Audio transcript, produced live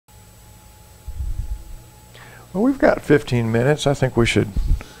Well, we've got 15 minutes. I think we should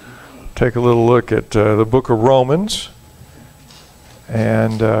take a little look at the book of Romans.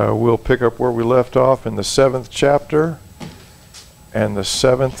 And we'll pick up where we left off in the 7th chapter and the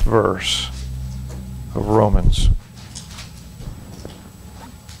 7th verse of Romans.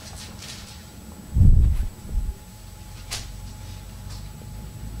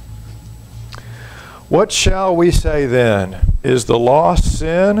 What shall we say then? Is the law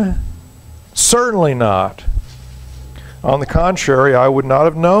sin? Certainly not. On the contrary, I would not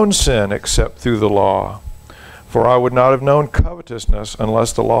have known sin except through the law. For I would not have known covetousness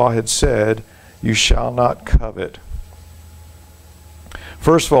unless the law had said, you shall not covet.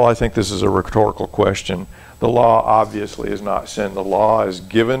 First of all, I think this is a rhetorical question. The law obviously is not sin. The law is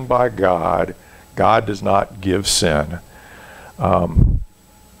given by God. God does not give sin.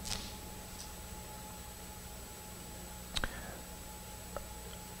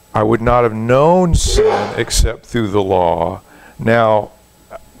 I would not have known sin except through the law. Now,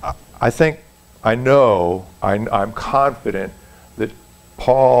 I'm confident that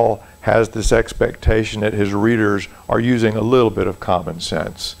Paul has this expectation that his readers are using a little bit of common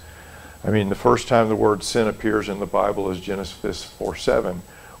sense. I mean, the first time the word sin appears in the Bible is Genesis 4:7,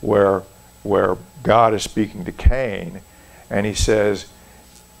 where God is speaking to Cain, and he says,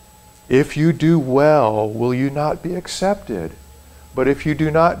 if you do well, will you not be accepted? But if you do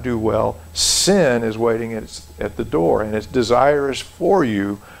not do well, sin is waiting at the door, and its desire is for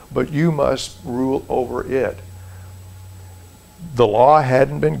you, but you must rule over it. The law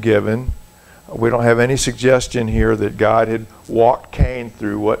hadn't been given. We don't have any suggestion here that God had walked Cain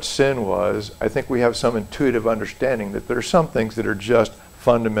through what sin was. I think we have some intuitive understanding that there are some things that are just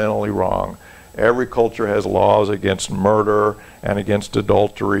fundamentally wrong. Every culture has laws against murder and against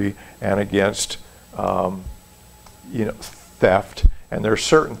adultery and against theft, and there are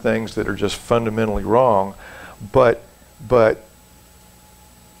certain things that are just fundamentally wrong. But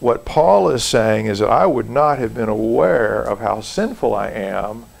what Paul is saying is that I would not have been aware of how sinful I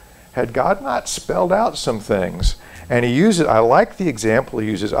am had God not spelled out some things. And he uses, I like the example he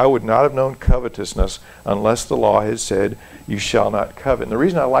uses, I would not have known covetousness unless the law had said, you shall not covet. And the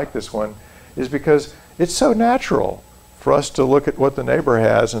reason I like this one is because it's so natural for us to look at what the neighbor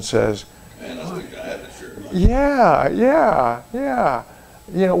has and says, yeah. You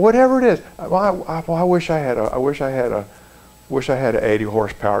know, whatever it is. I wish I had an 80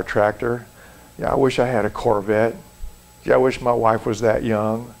 horsepower tractor. Yeah, I wish I had a Corvette. Yeah, I wish my wife was that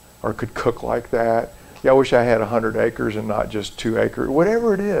young or could cook like that. Yeah, I wish I had 100 acres and not just 2 acres.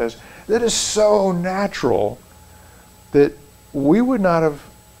 Whatever it is, that is so natural that we would not have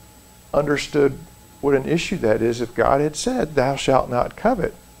understood what an issue that is if God had said, thou shalt not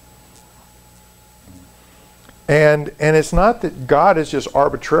covet. And it's not that God has just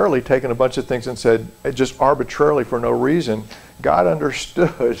arbitrarily taken a bunch of things and said, just arbitrarily for no reason. God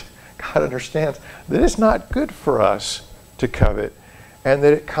understood, God understands that it's not good for us to covet, and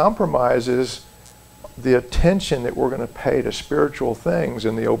that it compromises the attention that we're going to pay to spiritual things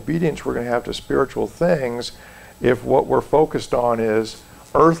and the obedience we're going to have to spiritual things if what we're focused on is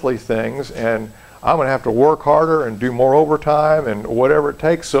earthly things, and I'm going to have to work harder and do more overtime and whatever it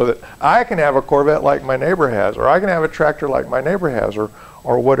takes so that I can have a Corvette like my neighbor has, or I can have a tractor like my neighbor has, or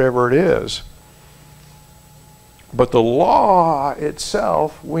whatever it is. But the law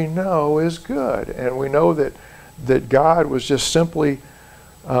itself, we know, is good. And we know that God was just simply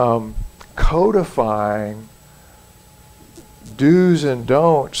codifying do's and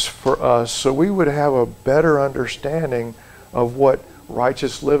don'ts for us so we would have a better understanding of what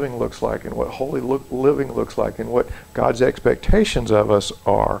righteous living looks like and what holy living looks like and what God's expectations of us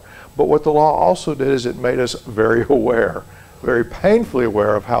are. But what the law also did is it made us very aware, very painfully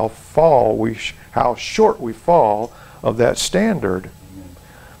aware of how short we fall of that standard.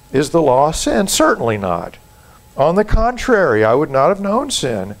 Is the law sin? Certainly not. On the contrary, I would not have known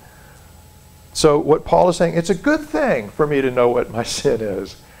sin. So what Paul is saying, it's a good thing for me to know what my sin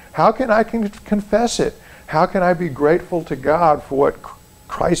is. How can I confess it? How can I be grateful to God for what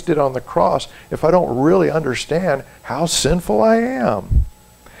Christ did on the cross if I don't really understand how sinful I am?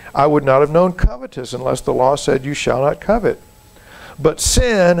 I would not have known covetous unless the law said, you shall not covet. But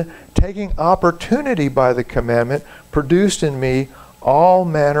sin, taking opportunity by the commandment, produced in me all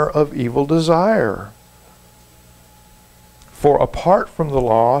manner of evil desire. For apart from the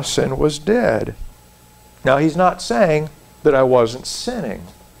law, sin was dead. Now, he's not saying that I wasn't sinning.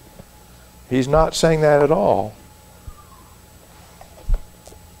 He's not saying that at all.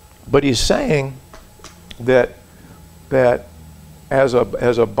 But he's saying that as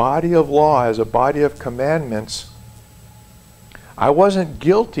a body of law, as a body of commandments, I wasn't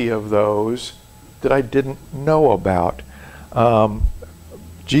guilty of those that I didn't know about.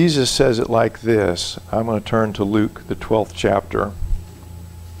 Jesus says it like this. I'm going to turn to Luke, the 12th chapter.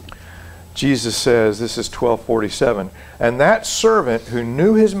 Jesus says, this is 12:47, and that servant who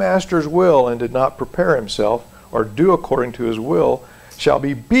knew his master's will and did not prepare himself or do according to his will shall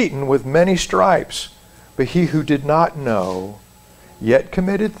be beaten with many stripes. But he who did not know, yet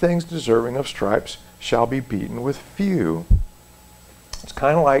committed things deserving of stripes, shall be beaten with few. It's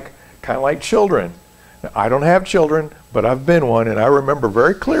kind of like children. Now, I don't have children, but I've been one, and I remember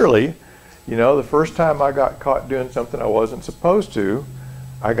very clearly, the first time I got caught doing something I wasn't supposed to,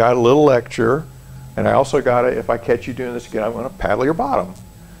 I got a little lecture, and I also got if I catch you doing this again, I'm going to paddle your bottom.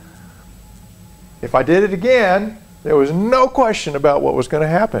 If I did it again, there was no question about what was going to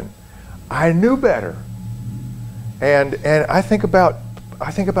happen. I knew better. And I think about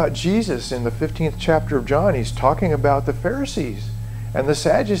Jesus in the 15th chapter of John. He's talking about the Pharisees and the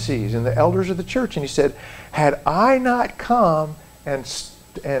Sadducees and the elders of the church, and he said, had I not come and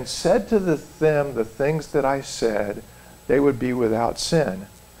said to them the things that I said, they would be without sin.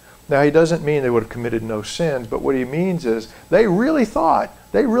 Now, he doesn't mean they would have committed no sins, but what he means is they really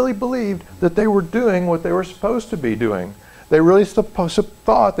believed that they were doing what they were supposed to be doing. They really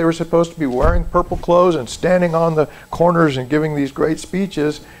thought they were supposed to be wearing purple clothes and standing on the corners and giving these great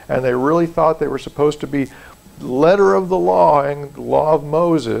speeches, and they really thought they were supposed to be letter of the law and the law of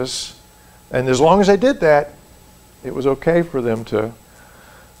Moses. And as long as they did that, it was okay for them to.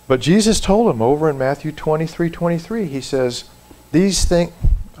 But Jesus told them over in Matthew 23:23, he says, these things,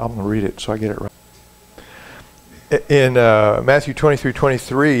 I'm going to read it so I get it right. In Matthew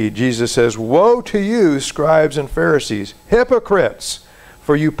 23:23, Jesus says, woe to you, scribes and Pharisees, hypocrites,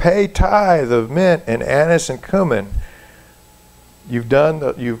 for you pay tithe of mint and anise and cumin. You've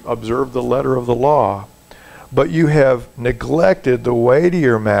observed the letter of the law, but you have neglected the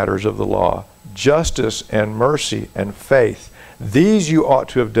weightier matters of the law, justice and mercy and faith. These you ought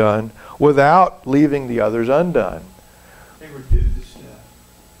to have done without leaving the others undone. They were doing this stuff,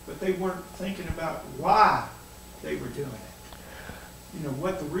 but they weren't thinking about why they were doing it.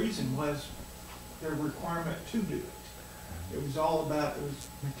 What the reason was, their requirement to do it. It was all about, it was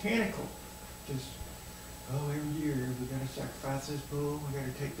mechanical. Just, every year we got to sacrifice this bull, we got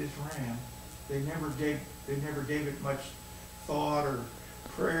to take this ram. They never gave it much thought or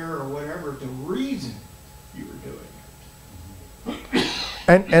prayer or whatever, the reason you were doing it.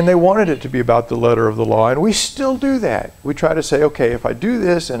 And they wanted it to be about the letter of the law, and we still do that. We try to say, okay, if I do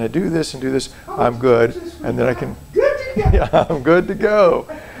this and I do this and do this, I'm good, and then I can. Good to go. Yeah, I'm good to go.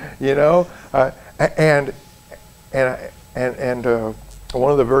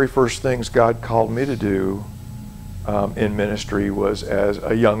 One of the very first things God called me to do in ministry was as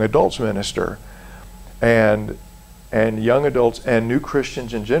a young adults minister, and young adults and new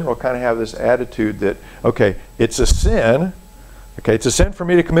Christians in general kind of have this attitude that, okay, it's a sin. Okay, it's a sin for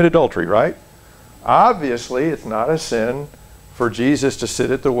me to commit adultery, right? Obviously, it's not a sin for Jesus to sit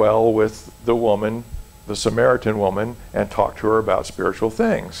at the well with the woman, the Samaritan woman, and talk to her about spiritual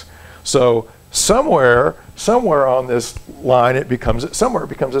things. So somewhere on this line, it becomes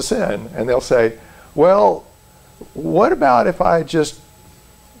a sin. And they'll say, well, what about if I just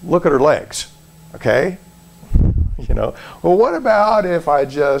look at her legs? Okay? Well, what about if I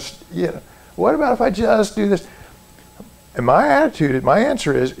just do this? And my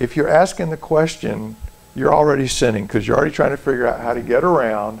answer is, if you're asking the question, you're already sinning, because you're already trying to figure out how to get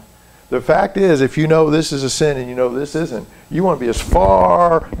around. The fact is, if you know this is a sin and you know this isn't, you want to be as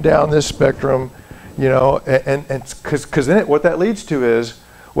far down this spectrum, and because then what that leads to is,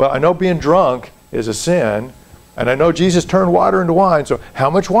 well, I know being drunk is a sin, and I know Jesus turned water into wine, so how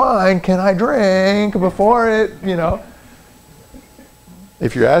much wine can I drink before it,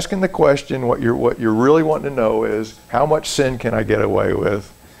 If you're asking the question, what you're really wanting to know is, how much sin can I get away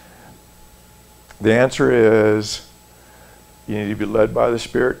with? The answer is, you need to be led by the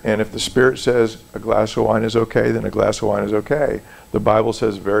Spirit, and if the Spirit says a glass of wine is okay, then a glass of wine is okay. The Bible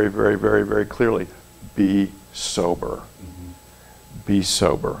says very, very, very, very clearly, be sober. Mm-hmm. Be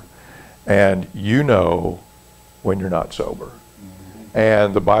sober. And when you're not sober. Mm-hmm.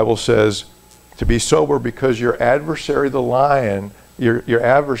 And the Bible says to be sober because your adversary, the lion, your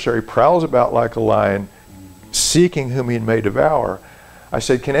adversary prowls about like a lion, seeking whom he may devour. I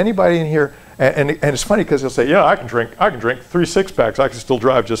said, can anybody in here, and it's funny because he'll say, yeah, I can drink 3 6-packs, I can still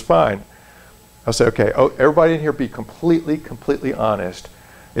drive just fine. I'll say, okay, everybody in here be completely honest.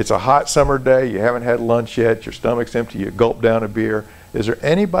 It's a hot summer day, you haven't had lunch yet, your stomach's empty, you gulp down a beer. Is there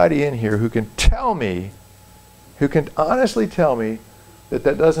anybody in here who can honestly tell me that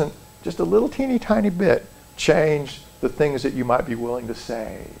doesn't, just a little teeny tiny bit, change the things that you might be willing to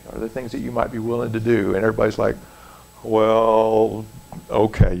say or the things that you might be willing to do. And everybody's like, well,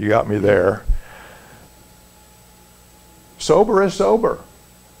 okay, you got me there. Sober is sober.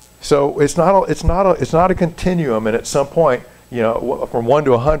 So it's not a continuum, and at some point, you know, from 1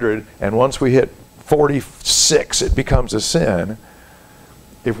 to 100, and once we hit 46, it becomes a sin.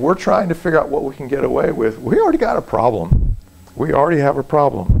 If we're trying to figure out what we can get away with, we already got a problem. We already have a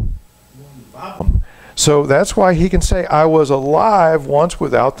problem. So that's why he can say, I was alive once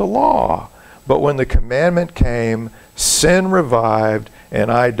without the law, but when the commandment came, sin revived,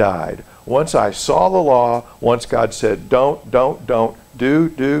 and I died. Once I saw the law, once God said, don't,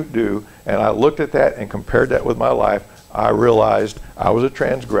 do, and I looked at that and compared that with my life, I realized I was a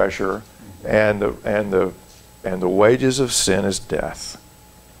transgressor, and the wages of sin is death.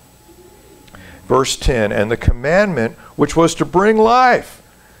 Verse 10, and the commandment which was to bring life.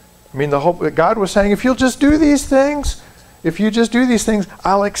 I mean, God was saying, if you'll just do these things,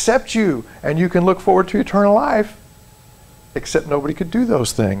 I'll accept you, and you can look forward to eternal life. Except nobody could do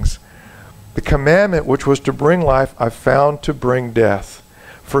those things. The commandment which was to bring life, I found to bring death.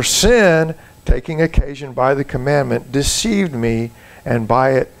 For sin, taking occasion by the commandment, deceived me, and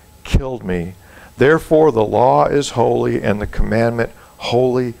by it killed me. Therefore the law is holy, and the commandment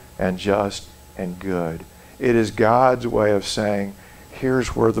holy and just and good. It is God's way of saying,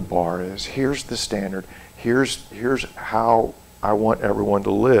 here's where the bar is. Here's the standard. Here's how I want everyone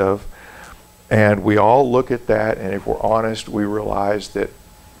to live. And we all look at that, and if we're honest, we realize that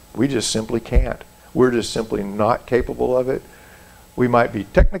we just simply can't. We're just simply not capable of it. We might be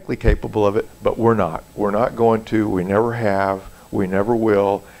technically capable of it, but we're not. We're not going to. We never have. We never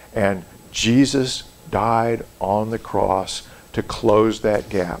will. And Jesus died on the cross to close that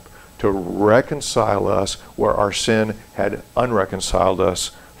gap, to reconcile us where our sin had unreconciled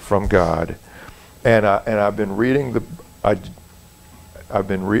us from God. And I've been reading I've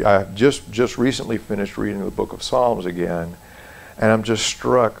just recently finished reading the book of Psalms again, and I'm just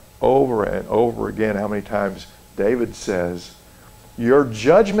struck over and over again how many times David says, your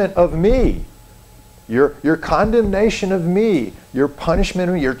judgment of me, your condemnation of me, your punishment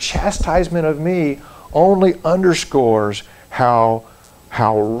of me, your chastisement of me only underscores how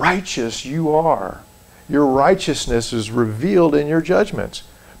righteous you are. Your righteousness is revealed in your judgments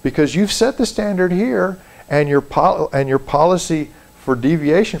because you've set the standard here, and your policy for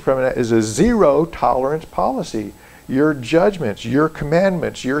deviation from it is a zero tolerance policy. Your judgments, your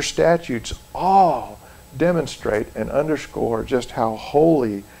commandments, your statutes all demonstrate and underscore just how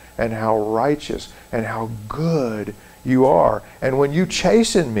holy and how righteous and how good you are. And when you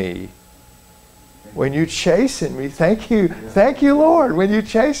chasten me, thank you, Lord. When you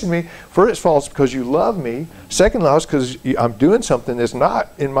chasten me, first of all, it's because you love me. Second of all, it's because I'm doing something that's not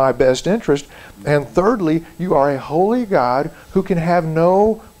in my best interest. And thirdly, you are a holy God who can have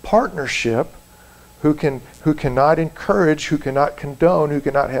no partnership, who cannot encourage, who cannot condone, who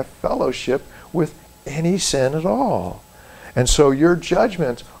cannot have fellowship with any sin at all. And so your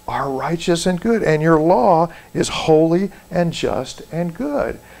judgments are righteous and good, and your law is holy and just and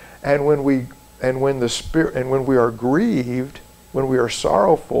good. And when we are grieved, when we are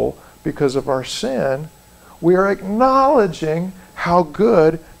sorrowful because of our sin, we are acknowledging how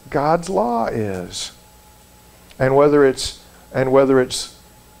good God's law is. And whether it's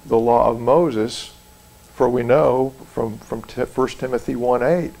the law of Moses, for we know from 1 Timothy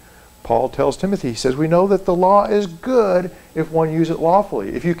 1:8, Paul tells Timothy, he says, we know that the law is good if one uses it lawfully.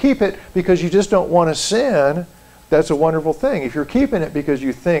 If you keep it because you just don't want to sin, that's a wonderful thing. If you're keeping it because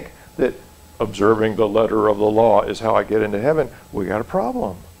you think that observing the letter of the law is how I get into heaven, we got a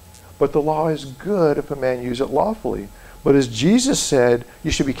problem. But the law is good if a man uses it lawfully. But as Jesus said, you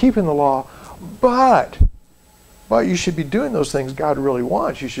should be keeping the law, but you should be doing those things God really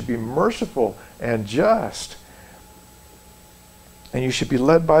wants. You should be merciful and just. And you should be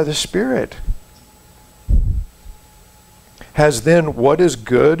led by the Spirit. Has then what is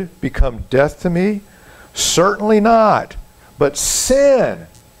good become death to me? Certainly not. But sin,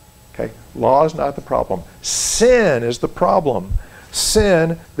 okay, law is not the problem. Sin is the problem.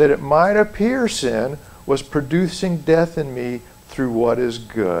 Sin, that it might appear sin, was producing death in me through what is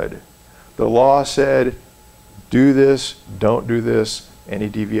good. The law said, do this, don't do this. Any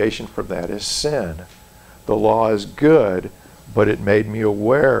deviation from that is sin. The law is good, but it made me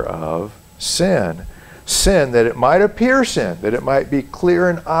aware of sin. Sin, that it might appear sin, that it might be clear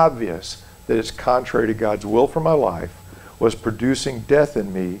and obvious that it's contrary to God's will for my life, was producing death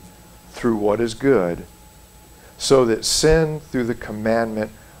in me through what is good, so that sin through the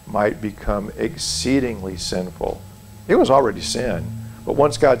commandment might become exceedingly sinful. It was already sin, but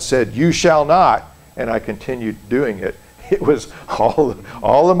once God said, you shall not, and I continued doing it, it was all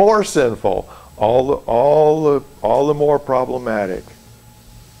the more sinful, all the more problematic.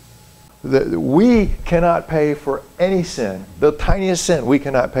 We cannot pay for any sin. The tiniest sin we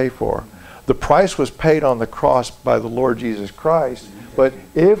cannot pay for. The price was paid on the cross by the Lord Jesus Christ. But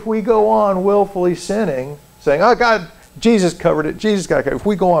if we go on willfully sinning, saying, oh God, Jesus covered it, Jesus got it. If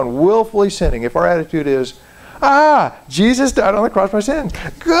we go on willfully sinning, if our attitude is, Jesus died on the cross for my sins,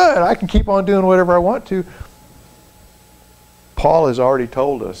 good, I can keep on doing whatever I want to. Paul has already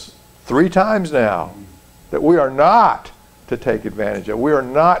told us 3 times now that we are not to take advantage of. We are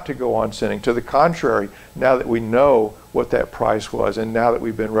not to go on sinning. To the contrary, now that we know what that price was, and now that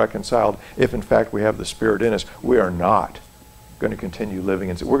we've been reconciled, if in fact we have the Spirit in us, we are not going to continue living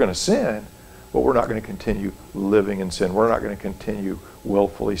in sin. We're going to sin, but we're not going to continue living in sin. We're not going to continue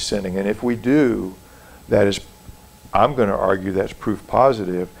willfully sinning. And if we do, that is, I'm going to argue that's proof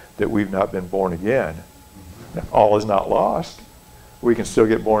positive that we've not been born again. Now, all is not lost. We can still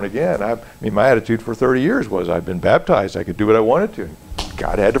get born again. I mean, my attitude for 30 years was I'd been baptized. I could do what I wanted to.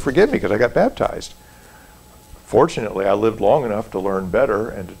 God had to forgive me because I got baptized. Fortunately, I lived long enough to learn better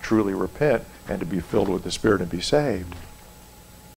and to truly repent and to be filled with the Spirit and be saved.